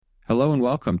Hello and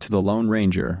welcome to The Lone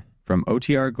Ranger from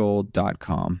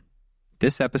OTRGold.com.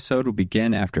 This episode will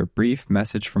begin after a brief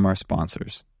message from our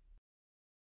sponsors.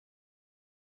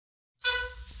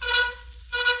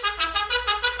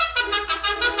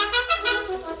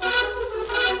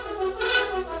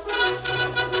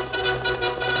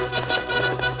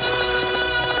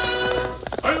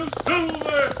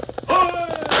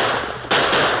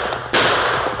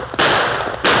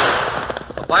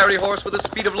 Fiery horse with the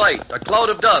speed of light, a cloud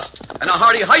of dust, and a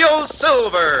hearty hi-yo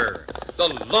silver, the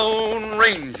Lone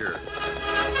Ranger.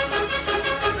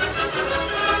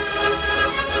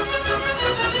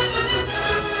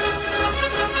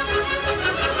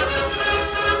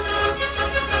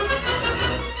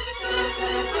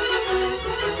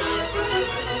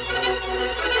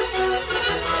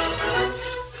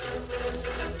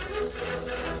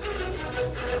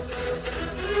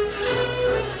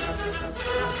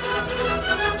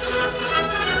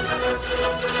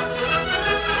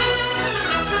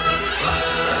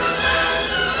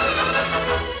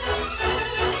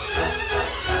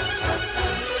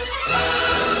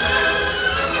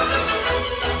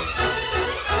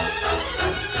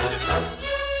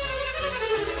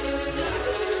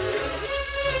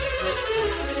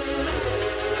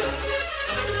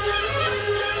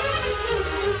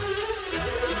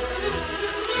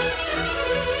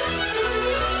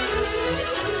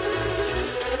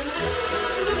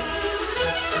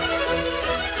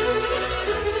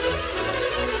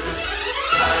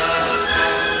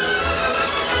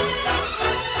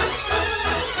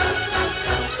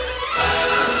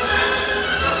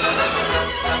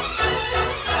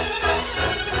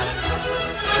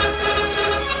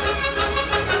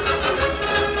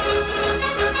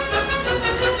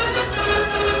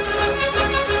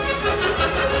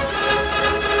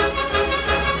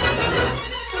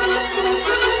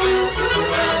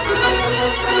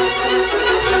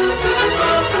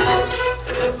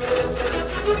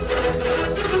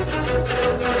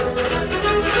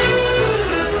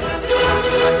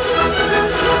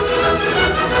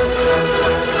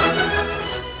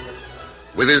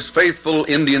 With his faithful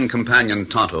Indian companion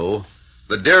Tonto,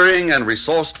 the daring and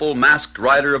resourceful masked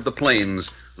rider of the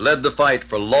plains led the fight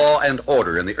for law and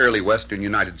order in the early western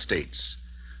United States.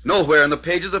 Nowhere in the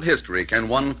pages of history can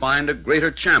one find a greater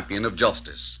champion of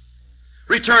justice.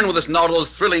 Return with us now to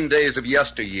those thrilling days of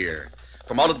yesteryear.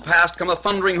 From out of the past come the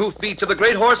thundering hoofbeats of the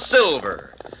great horse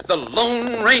Silver. The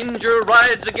Lone Ranger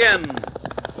rides again.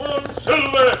 Come on,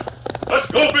 Silver!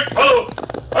 Let's go, big fellow!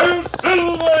 I'm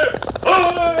Silver!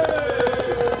 Aye!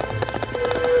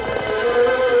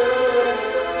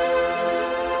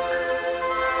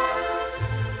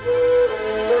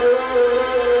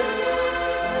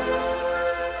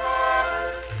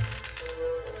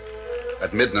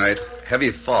 At midnight,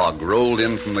 heavy fog rolled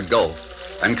in from the Gulf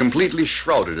and completely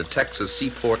shrouded a Texas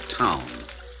seaport town.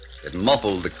 It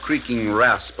muffled the creaking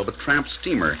rasp of a tramp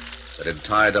steamer that had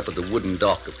tied up at the wooden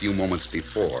dock a few moments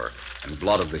before and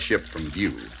blotted the ship from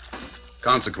view.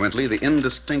 Consequently, the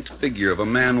indistinct figure of a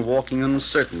man walking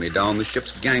uncertainly down the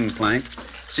ship's gangplank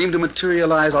seemed to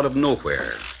materialize out of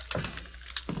nowhere.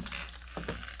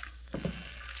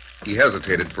 He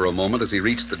hesitated for a moment as he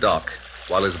reached the dock,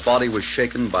 while his body was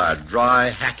shaken by a dry,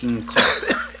 hacking cough.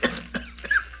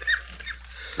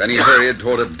 Then he hurried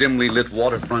toward a dimly lit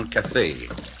waterfront cafe.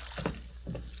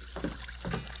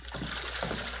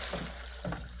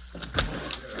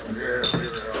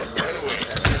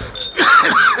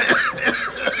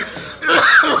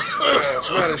 What's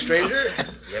the matter, stranger?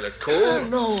 You got a cold?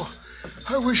 No.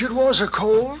 I wish it was a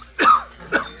cold.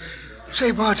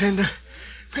 Say, bartender,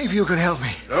 maybe you could help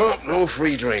me. No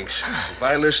free drinks. If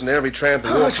I listen to every tramp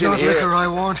that walks It's in not here... liquor I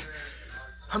want.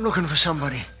 I'm looking for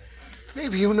somebody.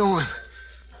 Maybe you know him.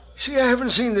 See, I haven't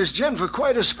seen this gent for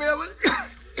quite a spell.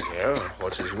 Yeah?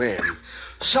 What's his name?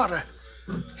 Sutter.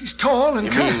 He's tall and...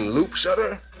 You mean Loop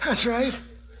Sutter? That's right.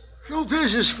 Loop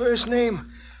is his first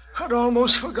name. I'd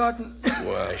almost forgotten.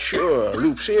 Why, sure.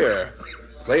 Loop's here.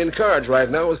 Playing cards right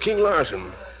now with King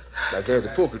Larson. Back there at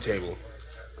the poker table.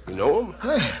 You know him?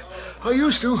 I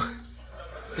used to.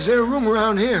 Is there a room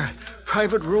around here?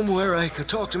 Private room where I could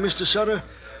talk to Mr. Sutter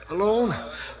alone?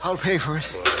 I'll pay for it.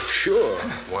 Well, sure.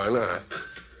 Why not?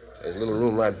 There's a little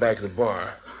room right back of the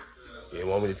bar. You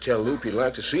want me to tell Loop you'd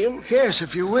like to see him? Yes,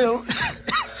 if you will.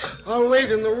 I'll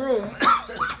wait in the room.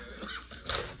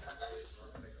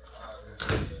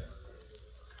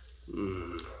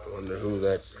 Wonder who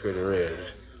that critter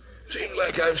is. Seems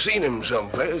like I've seen him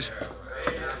someplace.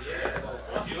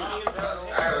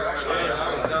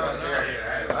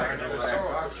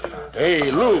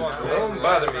 Hey, Luke. Don't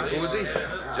bother me, Boozy.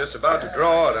 Just about to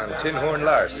draw out on Tin Horn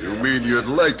Larson. You mean you'd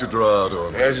like to draw out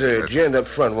on There's a gent up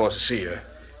front wants to see you.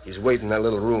 He's waiting in that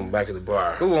little room back of the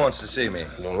bar. Who wants to see me?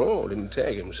 Don't know. Didn't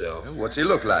tag himself. What's he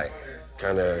look like?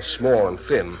 Kind of small and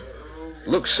thin.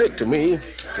 Looks sick to me.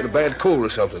 Got a bad cold or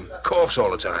something. Coughs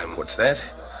all the time. What's that?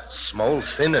 Small,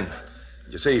 thin, and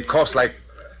you say he coughs like...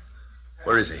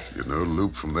 Where is he? You know,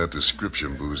 Loop, from that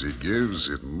description Boozy gives,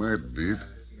 it might be...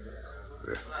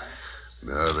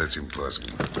 No, that's impossible.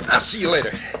 I'll see you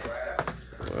later.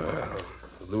 Well,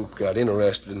 Luke got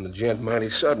interested in the gent mighty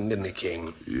sudden, didn't he,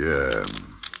 King? Yeah.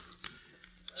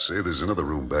 Say, there's another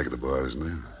room back at the bar, isn't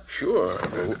there? Sure.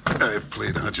 I've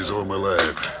played hunches all my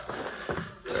life.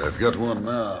 I've got one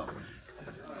now.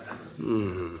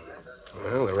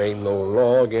 Well, there ain't no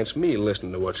law against me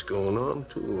listening to what's going on,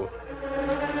 too.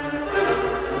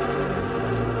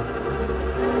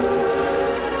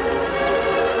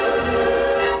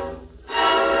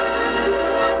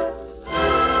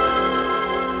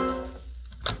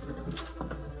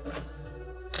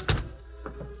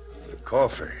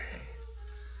 Coffer.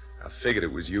 I figured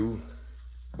it was you.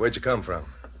 Where'd you come from?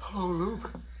 Hello, Loop.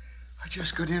 I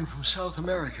just got in from South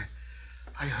America.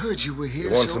 I heard you were here.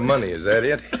 You want some money, is that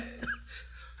it?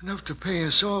 Enough to pay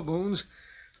a Sawbones.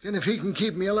 Then if he can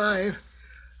keep me alive,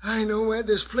 I know where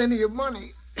there's plenty of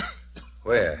money.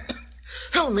 Where?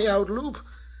 Help me out, Loop.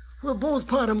 We're both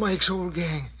part of Mike's old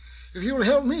gang. If you'll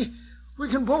help me, we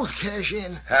can both cash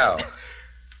in. How?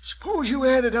 Suppose you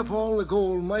added up all the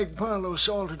gold Mike Barlow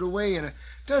salted away in a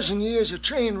dozen years of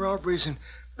train robberies and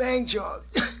bank jobs.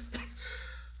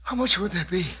 How much would that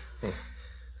be?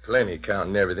 Plenty,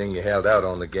 counting everything you held out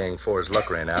on the gang before his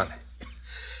luck ran out.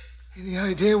 Any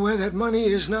idea where that money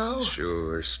is now?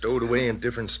 Sure, stowed away in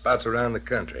different spots around the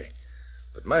country.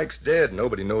 But Mike's dead.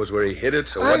 Nobody knows where he hid it,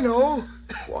 so I know.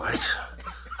 What?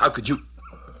 How could you...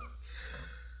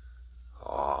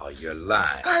 Oh, you're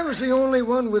lying. I was the only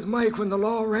one with Mike when the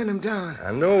law ran him down.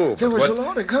 I know, but there was what... a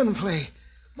lot of gunplay.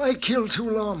 Mike killed 2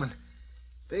 lawmen.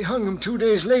 They hung him 2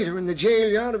 days later in the jail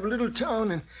yard of a little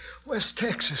town in West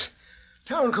Texas.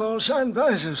 Town called San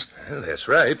Bazos. Well, that's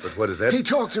right, but what is that? He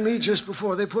talked to me just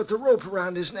before they put the rope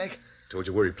around his neck. Told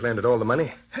you where he planted all the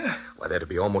money? Why, that'd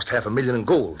be almost $500,000 in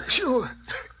gold. Sure.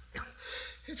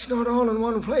 It's not all in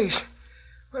one place.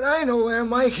 But I know where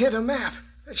Mike hid a map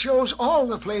that shows all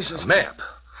the places. A map?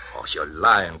 Oh, you're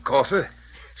lying, Coffer.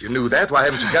 If you knew that, why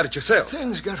haven't you got it yourself?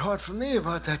 Things got hot for me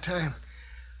about that time.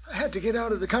 I had to get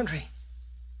out of the country.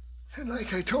 And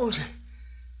like I told you,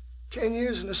 10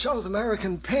 years in a South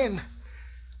American pen,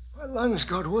 my lungs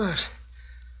got worse.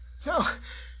 Now,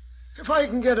 if I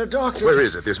can get a doctor... Where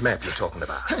is it, this map you're talking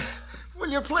about? Will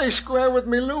you play square with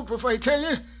me, Loop, if I tell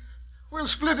you? We'll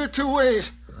split it 2 ways.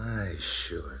 Why,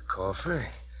 sure, Coffer.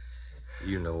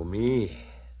 You know me.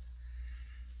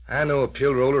 I know a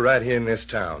pill roller right here in this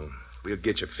town. We'll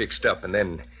get you fixed up, and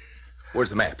then... Where's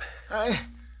the map?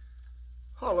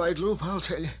 All right, Loop, I'll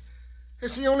tell you.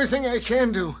 It's the only thing I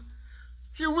can do.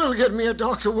 You will get me a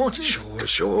doctor, won't you?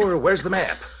 Sure. Where's the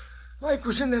map? Mike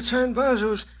was in that San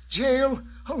Bazos jail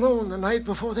alone the night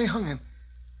before they hung him.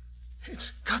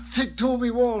 It's got thick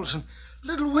adobe walls and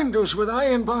little windows with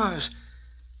iron bars.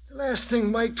 The last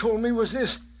thing Mike told me was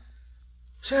this.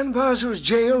 San Bazos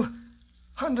jail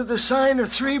under the sign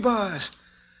of 3 bars.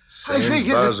 San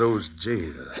Bazos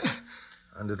jail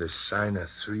under the sign of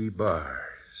 3 bars.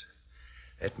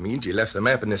 That means he left the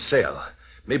map in his cell.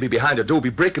 Maybe behind a adobe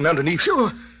brick and underneath...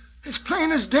 Sure. It's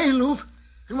plain as day, Loop.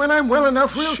 And when I'm well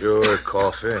enough, we'll... Sure,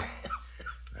 Coffer.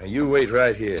 Now, you wait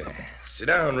right here. Sit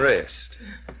down and rest.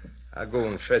 I'll go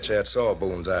and fetch that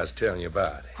Sawbones I was telling you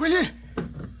about. Will you?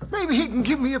 Maybe he can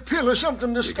give me a pill or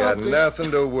something to stop this. You got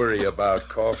nothing to worry about,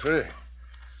 Coffer.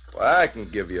 Why, I can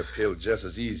give you a pill just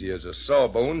as easy as a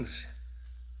Sawbones.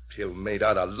 Pill made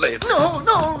out of lead.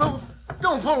 No.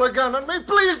 Don't pull a gun on me.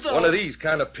 Please don't. One of these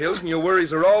kind of pills and your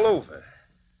worries are all over.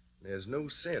 There's no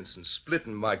sense in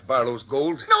splitting Mike Barlow's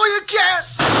gold. No, you can't.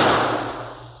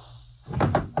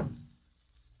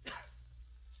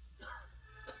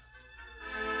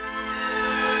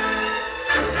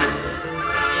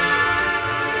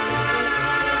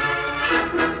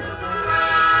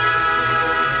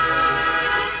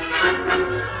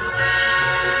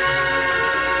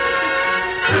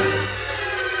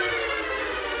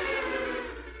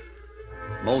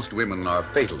 Most women are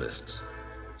fatalists.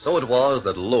 So it was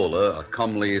that Lola, a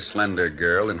comely, slender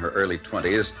girl in her early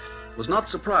 20s, was not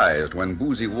surprised when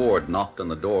Boozy Ward knocked on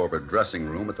the door of her dressing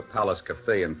room at the Palace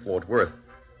Cafe in Fort Worth.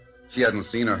 She hadn't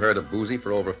seen or heard of Boozy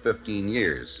for over 15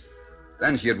 years.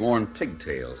 Then she had worn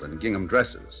pigtails and gingham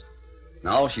dresses.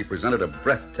 Now she presented a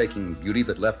breathtaking beauty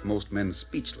that left most men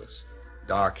speechless.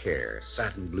 Dark hair,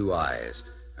 satin blue eyes,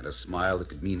 and a smile that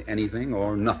could mean anything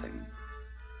or nothing.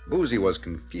 Boozy was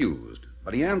confused,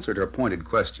 but he answered her pointed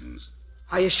questions.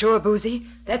 Are you sure, Boozy?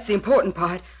 That's the important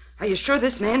part. Are you sure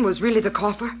this man was really the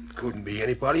coffer? Couldn't be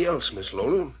anybody else, Miss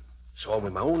Lola. Saw him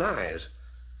with my own eyes.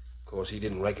 Of course, he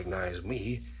didn't recognize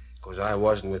me, because I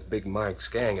wasn't with Big Mike's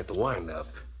gang at the wind-up.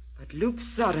 But Luke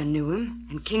Sutter knew him,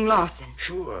 and King Lawson.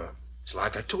 Sure. It's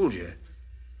like I told you.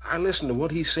 I listened to what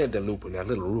he said to Luke in that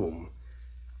little room.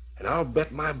 And I'll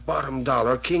bet my bottom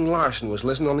dollar King Larson was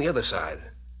listening on the other side.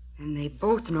 And they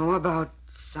both know about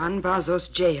San Brazos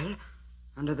jail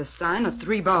under the sign of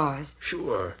 3 bars.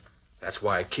 Sure. That's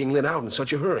why King lit out in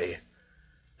such a hurry.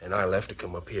 And I left to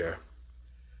come up here.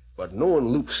 But knowing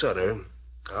Luke Sutter,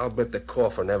 I'll bet the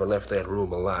coffer never left that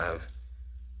room alive.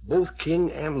 Both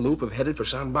King and Luke have headed for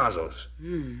San Brazos.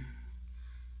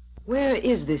 Where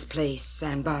is this place,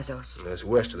 San Brazos? It's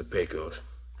west of the Pecos.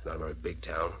 It's not a very big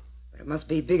town. But it must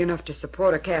be big enough to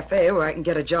support a cafe where I can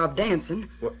get a job dancing.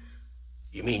 What?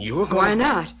 You mean you're going... Why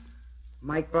not?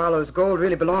 Mike Barlow's gold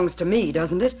really belongs to me,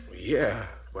 doesn't it? Yeah.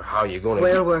 Well, how are you going to...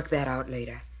 We'll work that out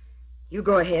later. You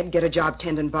go ahead, get a job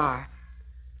tending bar.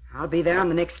 I'll be there on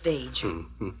the next stage.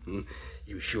 You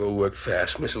sure work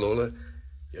fast, Miss Lola.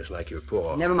 Just like your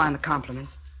paw. Never mind the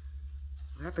compliments.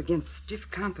 We're up against stiff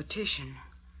competition.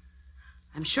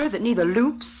 I'm sure that neither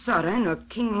Luke Sutter nor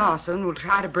King Lawson will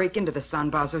try to break into the San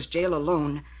Brazos jail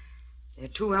alone. They're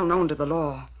too well known to the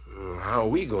law. How are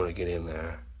we going to get in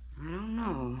there? I don't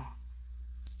know.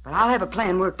 But I'll have a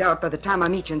plan worked out by the time I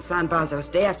meet you in San Brazos,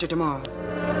 day after tomorrow.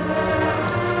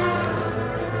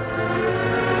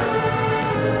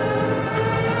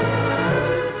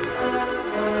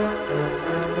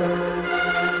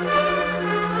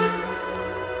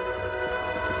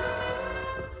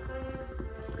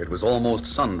 It was almost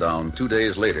sundown 2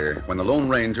 days later when the Lone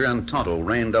Ranger and Tonto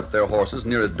reined up their horses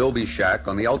near Adobe Shack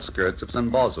on the outskirts of San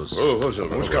Brazos. Oh,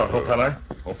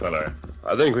 fella.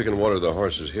 I think we can water the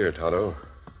horses here, Tonto.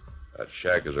 That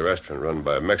shack is a restaurant run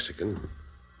by a Mexican.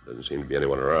 Doesn't seem to be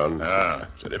anyone around.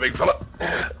 Steady, big fella.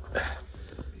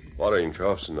 Watering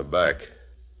trough's in the back.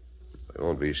 We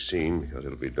won't be seen because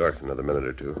it'll be dark in another minute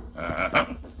or two.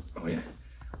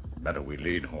 Better we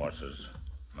lead horses,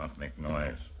 not make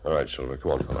noise. All right, Silver,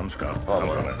 come on, fella. Come, Scout. Come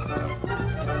on.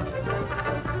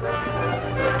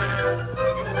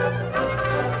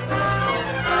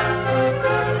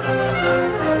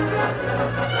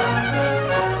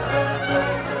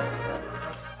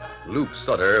 Luke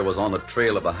Sutter was on the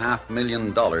trail of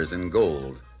 $500,000 in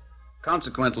gold.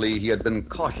 Consequently, he had been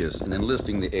cautious in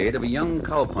enlisting the aid of a young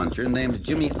cowpuncher named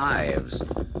Jimmy Ives.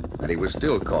 And he was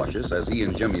still cautious as he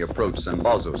and Jimmy approached San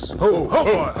Brazos. Ho!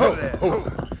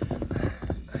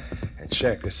 That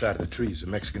shack this side of the tree is the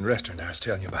Mexican restaurant I was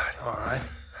telling you about. All right.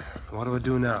 What do we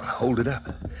do now? Hold it up.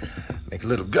 Make a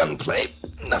little gunplay.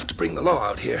 Enough to bring the law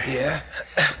out here. Yeah?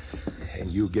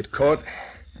 And you get caught,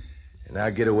 and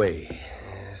I get away.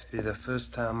 This be the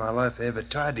first time in my life I ever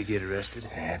tried to get arrested.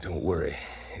 Don't worry.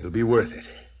 It'll be worth it.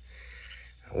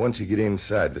 Once you get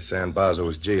inside the San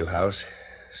Brazos jailhouse,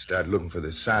 start looking for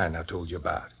the sign I told you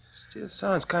about. Still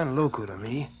sounds kind of local to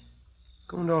me.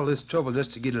 Going to all this trouble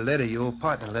just to get a letter your old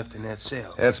partner left in that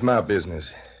cell. That's my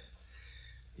business.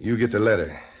 You get the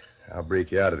letter. I'll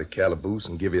break you out of the calaboose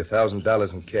and give you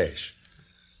 $1,000 in cash.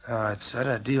 All right,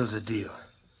 Sutter. A deal's a deal.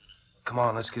 Come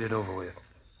on, let's get it over with.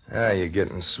 You're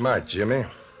getting smart, Jimmy.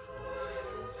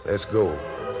 Let's go.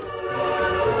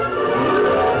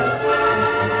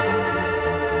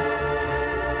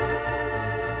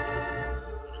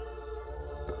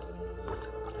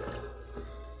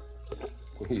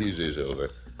 Easy, Silver.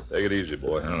 Take it easy,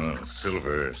 boy.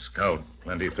 Silver, Scout,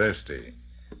 plenty thirsty.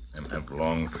 Them have a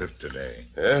long trip today.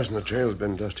 Yes, and the trail's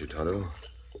been dusty, Tonto.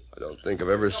 I don't think I've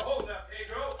ever...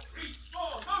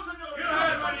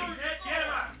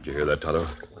 Did you hear that, Tonto?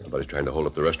 Somebody's trying to hold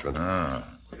up the restaurant. You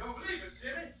don't believe it,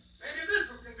 Jimmy? Maybe this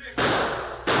will convince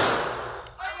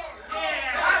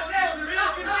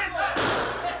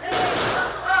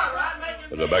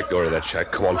you. There's a back door to that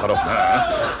shack. Come on, Tonto.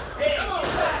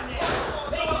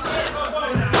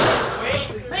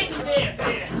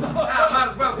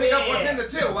 Might as well pick up what's in the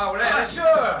till while we're at it.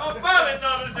 Sure.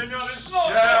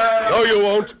 No, you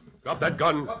won't. Drop that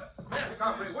gun. Master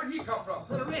Company, where'd he come from?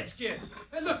 The redskin.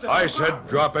 They looked at I him. said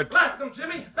drop it. Blast him,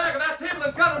 Jimmy. Back of that table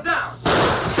and cut him down.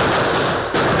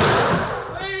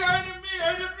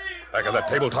 Back of that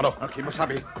table, Tonto.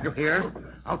 Kimosabe, you hear?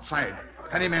 Outside.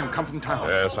 Any men come from town.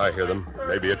 Yes, I hear them.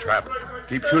 Maybe a trap.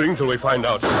 Keep shooting till we find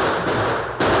out.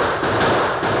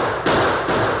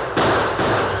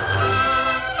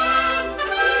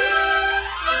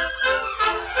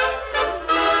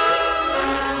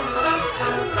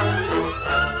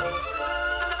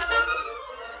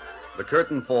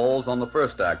 curtain falls on the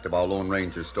first act of our Lone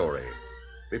Ranger story.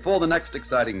 Before the next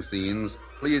exciting scenes,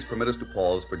 please permit us to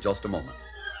pause for just a moment.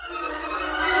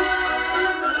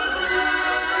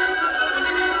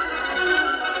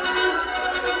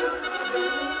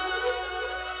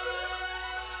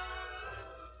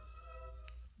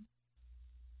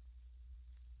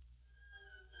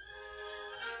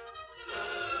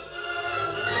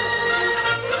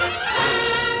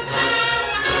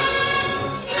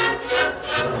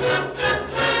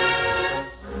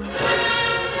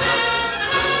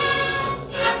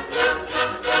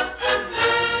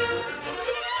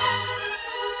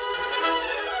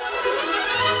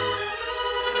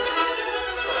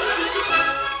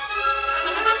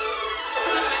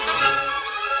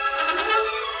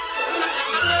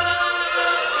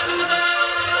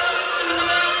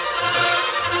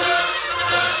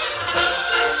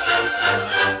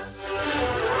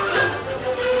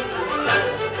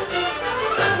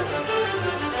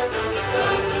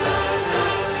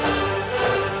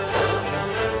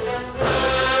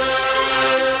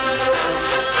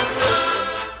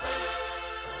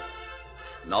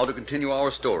 Now to continue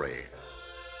our story.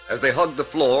 As they hugged the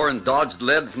floor and dodged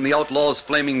lead from the outlaw's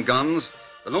flaming guns,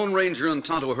 the Lone Ranger and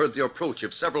Tonto heard the approach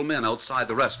of several men outside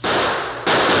the restaurant.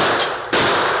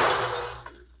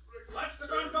 Watch the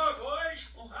gun go, boys.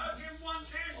 I'll give him one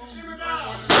chance to simmer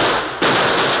down.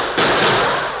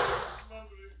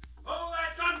 Hold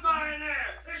that gunfire in there.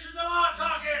 This is the law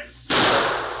talking.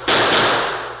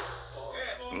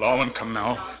 Lawman, come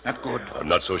now. Not good. I'm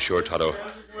not so sure, Tonto.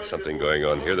 There's something going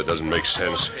on here that doesn't make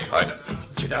sense.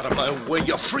 Get out of my way,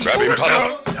 you freak. Grab him,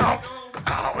 Tonto. No.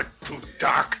 Oh, it's too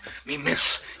dark. Me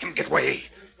miss. Him get away.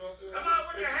 Come out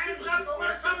with your hands up or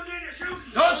we're coming in to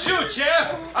shoot. Don't shoot,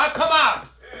 Sheriff. I'll come out.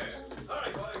 All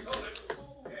right, boys, hold it.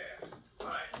 Yeah. All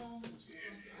right.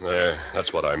 There,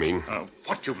 that's what I mean.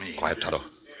 What you mean? Quiet, Tonto.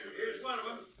 Here's one of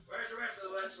them. Where's the rest of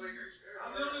the lead slingers?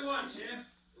 I'm the only one, Sheriff.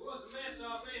 It wasn't masked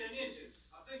off being an engine.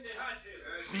 I think they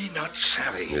hightailed Me it. not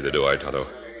savvy. Neither do I, Tonto.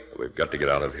 We've got to get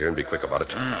out of here and be quick about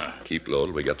it. Keep low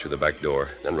till we get through the back door,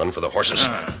 then run for the horses. This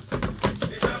how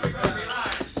we gotta be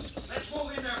lying. Let's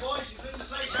move in there, boys, and clean the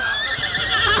place out.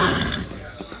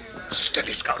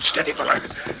 Steady, Scout. Steady, fella.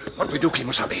 What we do,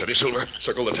 Kemosabe? Steady, Silver.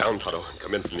 Circle the town, Tonto, and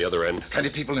come in from the other end. Plenty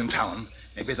people in town.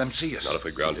 Maybe them see us. Not if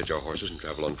we ground hitch our horses and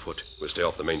travel on foot. We'll stay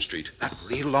off the main street. That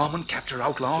real lawman capture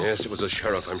Outlaw? Yes, it was a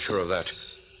sheriff, I'm sure of that.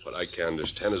 What I can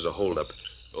understand is a holdup.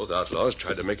 Both outlaws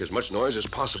tried to make as much noise as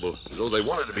possible, as though they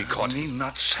wanted to be caught. Me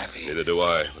not savvy. Neither do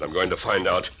I, but I'm going to find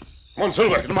out. Come on,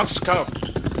 Silver. Come on, Scout.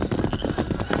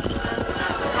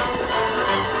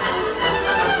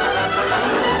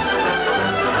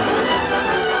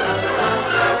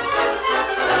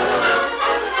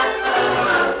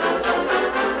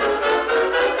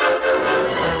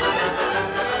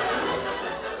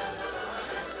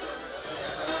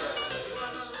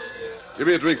 Give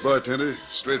me a drink, bartender.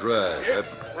 Straight rye.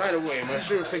 Right away,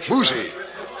 mister. Fix your Boozy.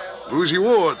 Boozy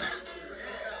Ward.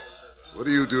 What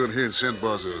are you doing here in San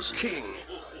Barzo's? King.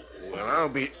 Well, I'll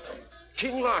be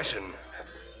King Larson.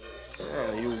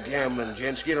 Well, you gambling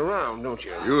gents get around, don't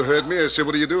you? You heard me. I said,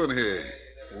 what are you doing here?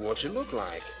 What's it look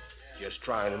like? Just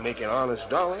trying to make an honest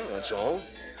dollar, that's all.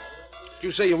 Did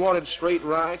you say you wanted straight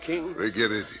rye, King? Forget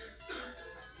it.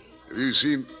 Have you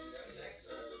seen...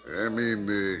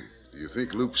 do you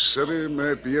think Luke Sutter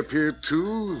might be up here,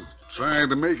 too? Trying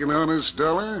to make an honest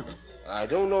dollar? I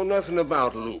don't know nothing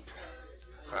about Loop.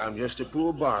 I'm just a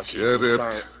poor barkeeper. Shut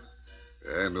up.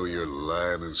 I know you're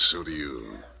lying, and so do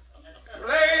you.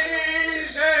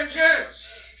 Ladies and gents,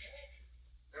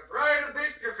 the Bridal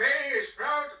Big Cafe is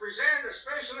proud to present a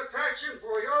special attraction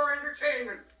for your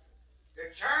entertainment. The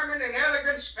charming and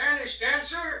elegant Spanish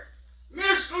dancer,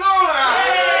 Miss Lola.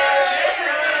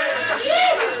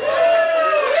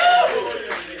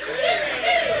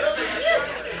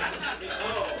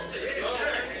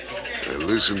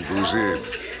 Listen, Boozy.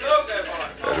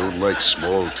 I don't like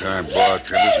small-time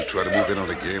bartenders who try to move in on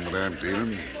a game when I'm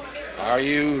dealing. Are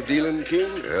you dealing,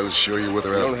 King? I'll show you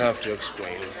whether You don't have to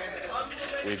explain.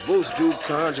 We both do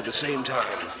cards at the same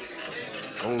time.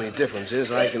 Only difference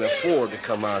is I can afford to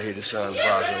come out here to San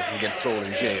Barzo and get thrown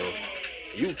in jail.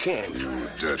 You can't. You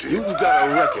dirty... You've got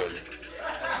a record.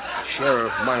 The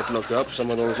sheriff might look up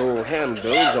some of those old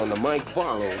handbills on the Mike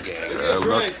Barlow gang. I'll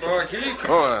not... barkeep.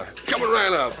 Oh, coming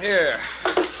right up. Here.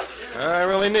 I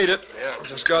really need it.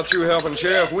 Just got through helping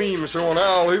Sheriff Weems throw an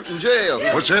owl hoot in jail.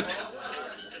 What's that?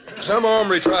 Some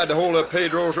hombre tried to hold up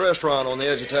Pedro's restaurant on the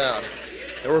edge of town.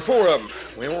 There were 4 of them.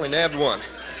 We only nabbed one.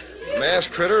 A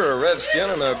masked critter, a redskin,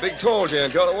 and a big tall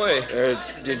gent got away.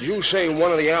 Did you say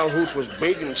one of the owl hoots was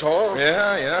big and tall?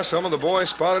 Yeah. Some of the boys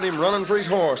spotted him running for his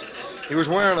horse. He was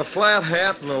wearing a flat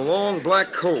hat and a long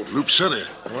black coat. Loop Sutter.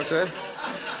 What's that?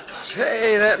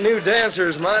 Say, that new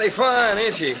dancer's mighty fine,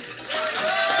 ain't she?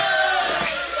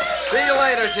 See you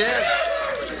later, Ted.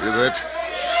 Hear that?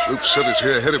 Loop Sutter's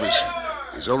here ahead of us.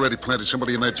 He's already planted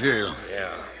somebody in that jail.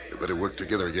 Yeah. We better work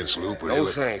together against Loop.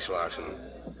 No thanks, Larson.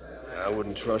 I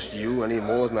wouldn't trust you any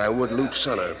more than I would Loop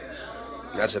Sutter.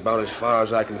 That's about as far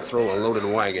as I can throw a loaded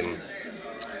wagon.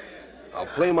 I'll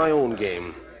play my own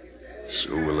game.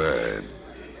 So will I.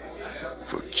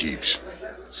 For keeps.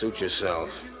 Suit yourself.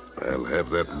 I'll have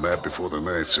that map before the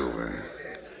night's over.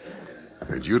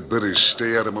 And you'd better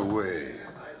stay out of my way.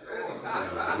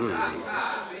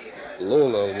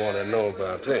 Lola will want to know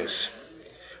about this.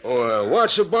 Oh,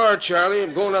 watch the bar, Charlie.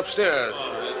 I'm going upstairs.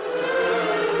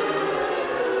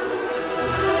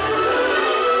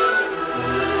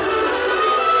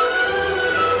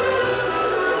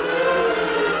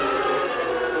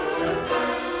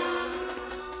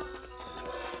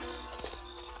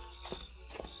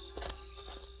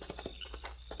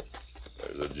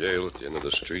 There's a jail at the end of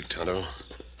the street, Tonto. I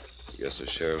guess the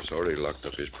sheriff's already locked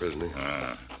up his prisoner.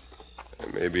 I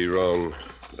may be wrong,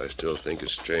 but I still think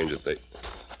it's strange that they...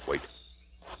 Wait.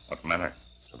 What matter?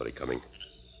 Somebody coming.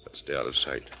 Let's stay out of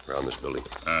sight around this building.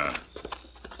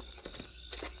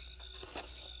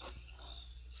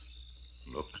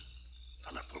 Look.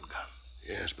 Fella pulled gun.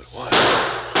 Yes, but why?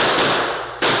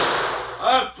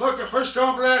 I'll plug the first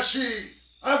hombre I see.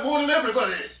 I'm warning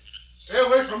everybody. Stay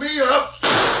away from me or up.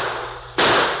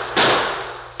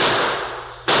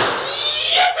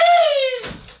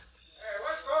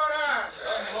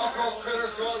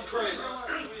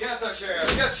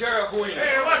 Get Sheriff Ween.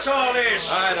 Hey, what's all this?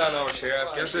 I don't know,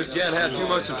 Sheriff. Guess this gent had too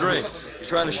much to drink. He's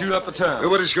trying to shoot up the town.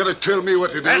 Nobody's going to tell me what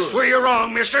to do. That's where you're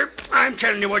wrong, mister. I'm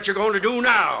telling you what you're going to do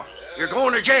now. You're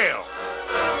going to jail.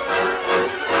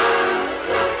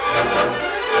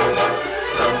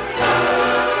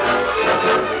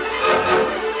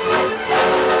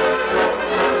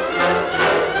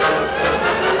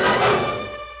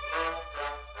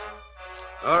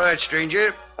 All right,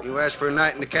 stranger. You asked for a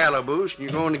night in the calaboose, and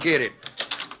you're going to get it.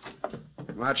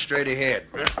 March straight ahead.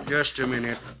 Just a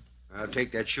minute. I'll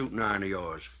take that shooting iron of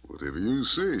yours. Whatever you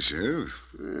say, Sheriff.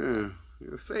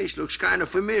 Your face looks kind of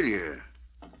familiar.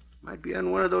 Might be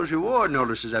on one of those reward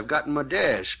notices I've got in my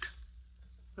desk.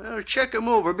 Well, check 'em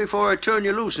over before I turn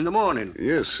you loose in the morning.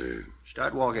 Yes, sir.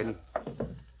 Start walking.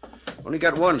 Only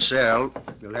got one cell.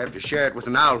 You'll have to share it with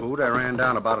an owl hoot I ran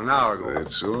down about an hour ago.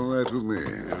 That's all right with me.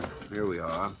 Here we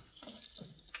are.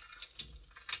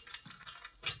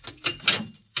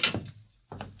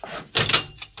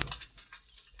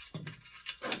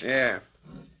 Yeah.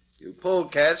 You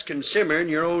polecats can simmer in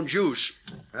your own juice.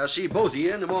 I'll see both of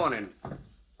you in the morning.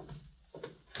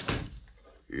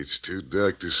 It's too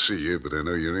dark to see you, but I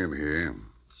know you're in here.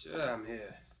 Sure, I'm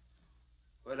here.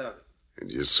 What of it? And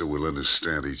just so we'll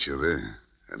understand each other,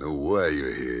 I know why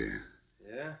you're here.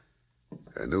 Yeah?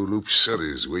 I know Loop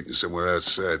Sutter's waiting somewhere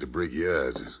outside to break you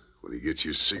out when he gets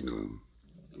your signal.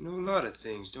 You know a lot of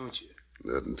things, don't you?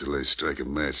 Not until I strike a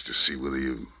match to see whether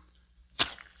you've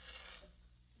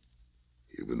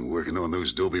been working on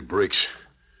those Dobie bricks.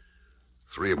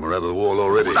 3 of them are out of the wall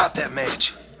already. Pull out that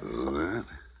match. All right.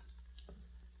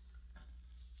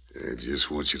 I just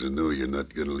want you to know you're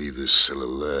not going to leave this cell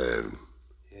alive.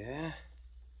 Yeah?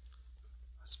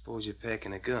 I suppose you're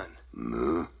packing a gun.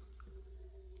 No.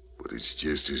 But it's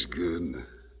just as good.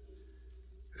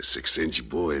 A 6-inch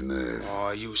bowie knife.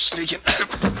 Oh, you sneaking...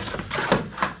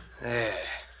 There.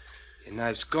 Your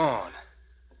knife's gone.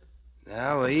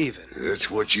 Now we're even. That's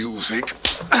what you think.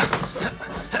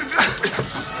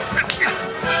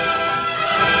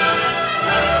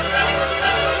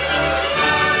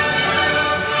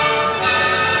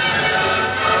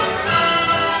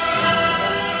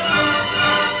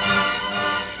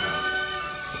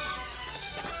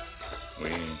 We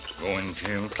go in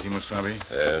jail, Kemosabe?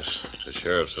 Yes. If the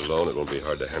sheriff's alone, it won't be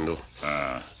hard to handle.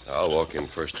 I'll walk in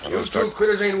first, Tonto. You two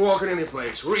critters ain't walking any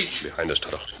place. Reach. Behind us,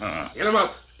 Tonto. Get 'em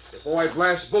up before I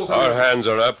blast both of Our them. hands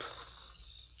are up.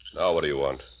 Now what do you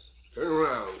want? Turn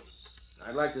around.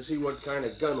 I'd like to see what kind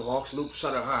of gun hawks Loop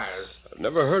Sutter hires. I've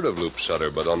never heard of Loop Sutter,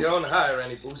 but on... You don't hire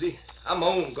any, Boozy. I'm my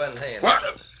own gun hand. What?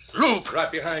 Loop!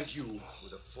 Right behind you.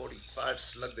 With a 45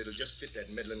 slug that'll just fit that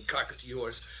meddling carcass of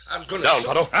yours. I'm gonna... Down,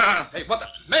 shoot- Tonto. Hey, what the...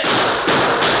 Man!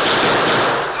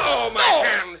 Oh, my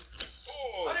hand!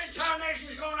 What in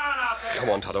tarnation's going on out there? Come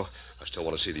on, Tonto. I still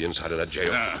want to see the inside of that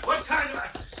jail. What kind of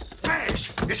a... Mash!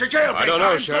 It's a jailbreak. I don't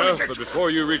know, I'm gonna Sheriff, get but you. before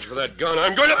you reach for that gun,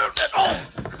 I'm going to...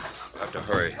 have to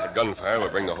hurry. That gunfire will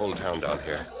bring the whole town down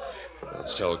here. The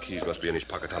cell keys must be in his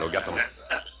pocket, Tonto. Get them.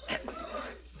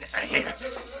 Here.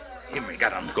 Here, we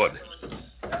got him. Good.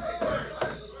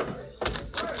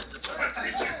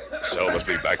 The cell must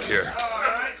be back here.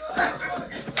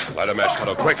 Light a match,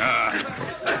 Tonto, quick.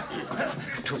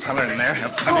 Two fellers in there.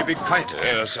 A pretty big fight.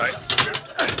 Yes,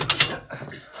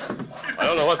 I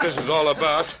don't know what this is all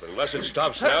about, but unless it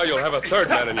stops now, you'll have a third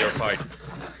man in your fight.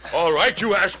 All right,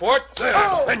 you asked for it. There.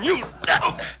 And you...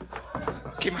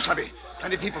 Kimasabi.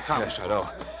 Plenty people found. Yes, I know.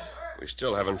 We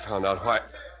still haven't found out why...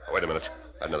 Oh, wait a minute.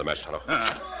 Light another match, Tonto.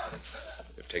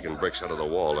 They've taken bricks out of the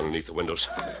wall underneath the windows.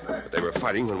 But they were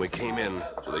fighting when we came in,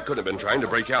 so they couldn't have been trying to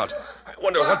break out. I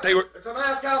wonder what they were... It's a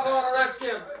masked outlaw and a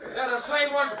redskin. They're the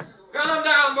same one. Gun them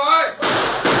down, boys.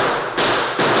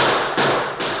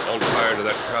 Don't fire into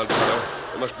that crowd, Tonto.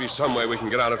 There must be some way we can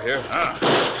get out of here.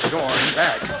 Door and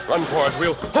back. Run for it.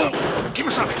 We'll... Hold!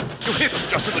 Kimasabi, you hit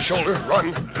Just in the shoulder.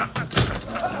 Run.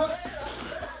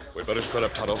 We'd better split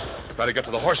up, Tonto. Try to get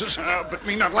to the horses. But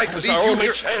me not like to It's leave our you only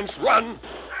here. chance. Run.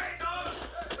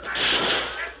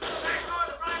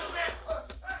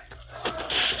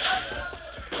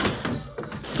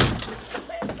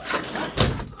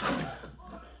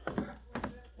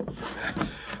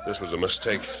 This was a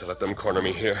mistake to let them corner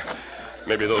me here.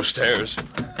 Maybe those stairs.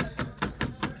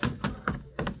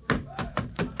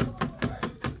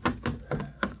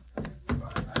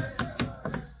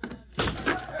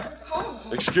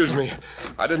 Excuse me.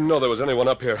 I didn't know there was anyone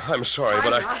up here. I'm sorry,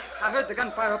 but I heard the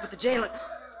gunfire up at the jail.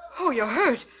 Oh, you're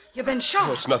hurt. You've been shot.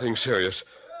 Oh, it's nothing serious.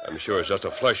 I'm sure it's just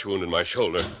a flesh wound in my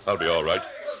shoulder. I'll be all right.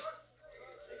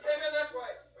 He came in this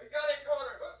way. We got him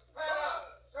cornered. Plan out.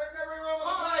 Search every room of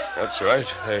the place. That's right.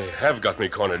 They have got me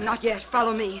cornered. Not yet.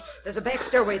 Follow me. There's a back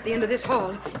stairway at the end of this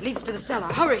hall. It leads to the cellar.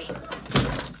 Hurry.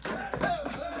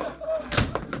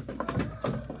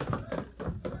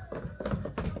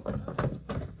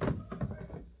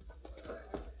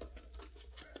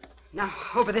 Now,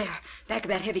 over there, back of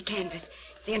that heavy canvas,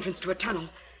 the entrance to a tunnel.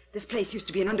 This place used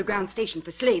to be an underground station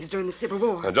for slaves during the Civil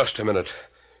War. Now, just a minute.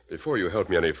 Before you help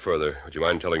me any further, would you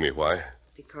mind telling me why?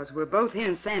 Because we're both here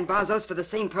in San Barzo's for the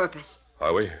same purpose.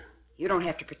 Are we? You don't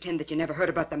have to pretend that you never heard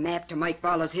about the map to Mike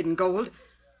Barlow's hidden gold.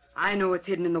 I know it's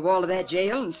hidden in the wall of that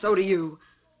jail, and so do you.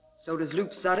 So does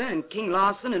Loop Sutter and King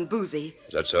Lawson and Boozy.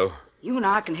 Is that so? You and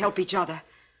I can help each other.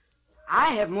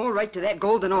 I have more right to that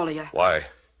gold than all of you. Why?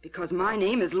 Because my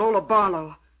name is Lola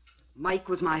Barlow. Mike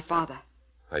was my father.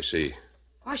 I see.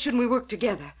 Why shouldn't we work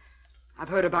together? I've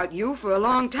heard about you for a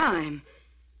long time.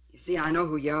 You see, I know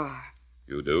who you are.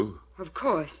 You do? Of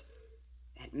course.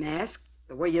 That mask,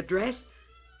 the way you dress,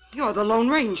 you're the Lone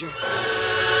Ranger.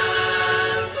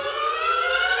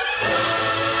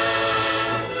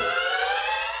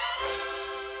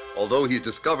 Although he's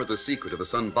discovered the secret of the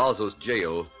San Barzo's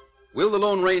jail, will the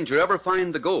Lone Ranger ever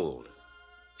find the gold?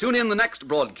 Tune in the next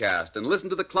broadcast and listen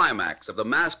to the climax of the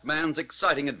masked man's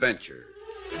exciting adventure.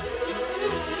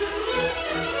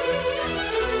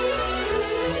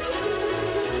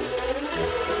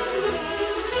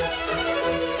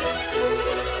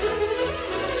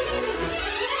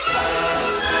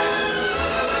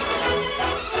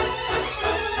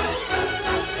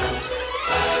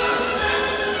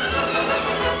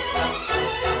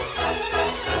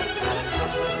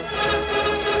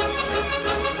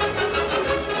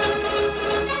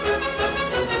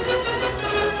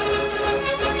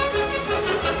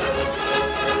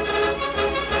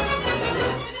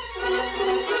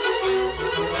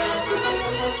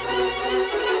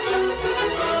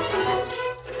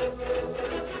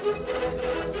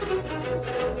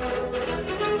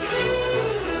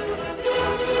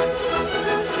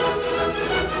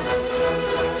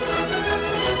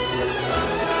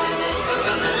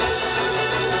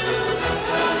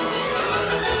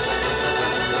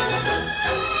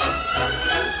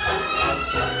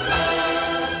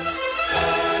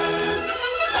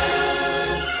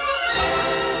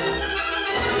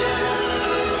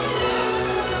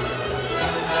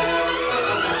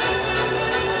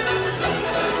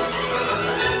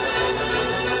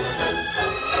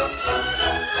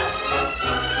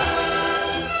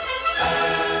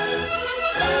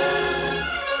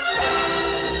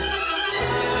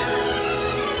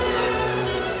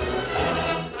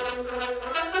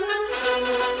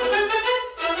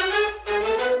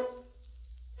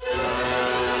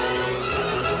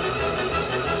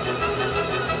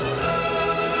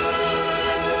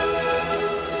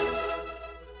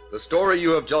 The story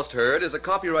you have just heard is a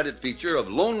copyrighted feature of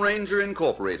Lone Ranger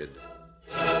Incorporated.